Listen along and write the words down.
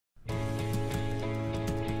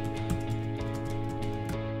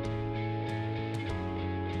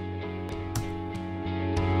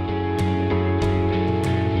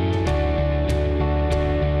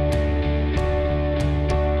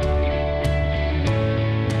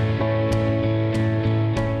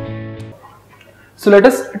So let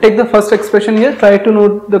us take the first expression here, try to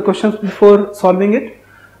note the questions before solving it.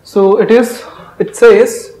 So it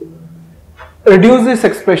says reduce this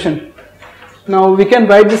expression. Now we can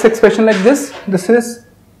write this expression like this. This is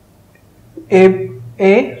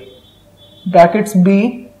a brackets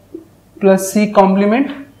b plus c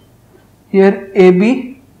complement, here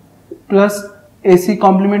ab plus ac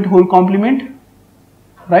complement whole complement,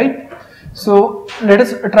 right? So let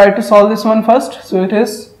us try to solve this one first. So it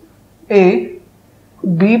is a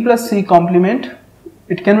b plus c complement,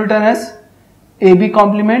 it can be written as ab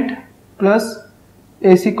complement plus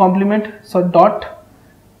ac complement, so dot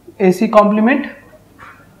ac complement,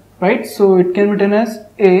 right? So it can be written as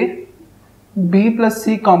a b plus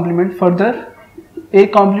c complement, further a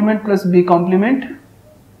complement plus b complement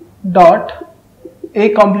dot a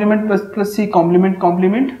complement plus c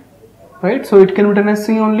complement, right? So it can be written as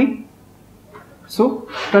c only. So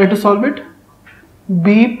try to solve it.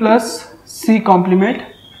 B plus c complement,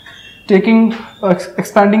 taking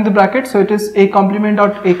expanding the bracket, so it is a complement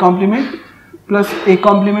dot a complement plus a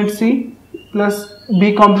complement c plus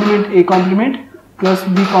b complement a complement plus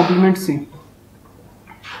b complement c.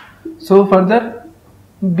 So further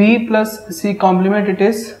b plus c complement, it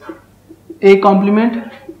is a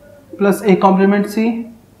complement plus a complement c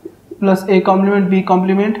plus a complement b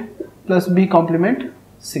complement plus b complement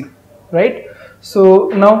c, right? So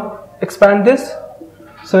now expand this.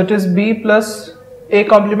 So it is b plus a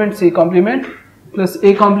complement c complement plus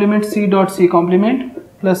a complement c dot c complement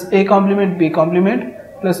plus a complement b complement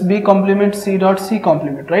plus b complement c dot c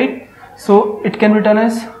complement, right? So it can be written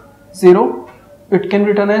as 0, it can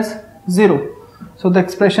be written as 0. So the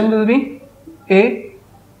expression will be a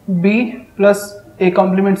b plus a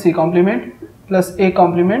complement c complement plus a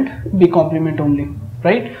complement b complement only,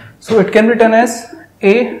 right? So it can be written as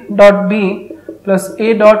a dot b plus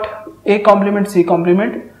a dot a complement c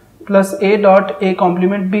complement plus a dot a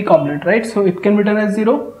complement b complement, right? So it can be written as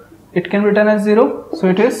 0, it can be written as 0. So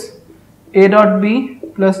it is a dot b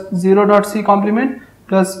plus 0 dot c complement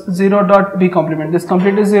plus 0 dot b complement. This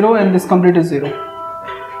complete is 0 and this complete is 0.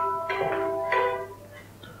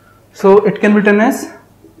 So it can be written as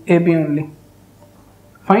ab only.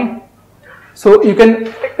 Fine. So you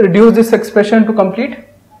can reduce this expression to complete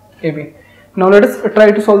ab. Now let us try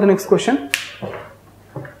to solve the next question.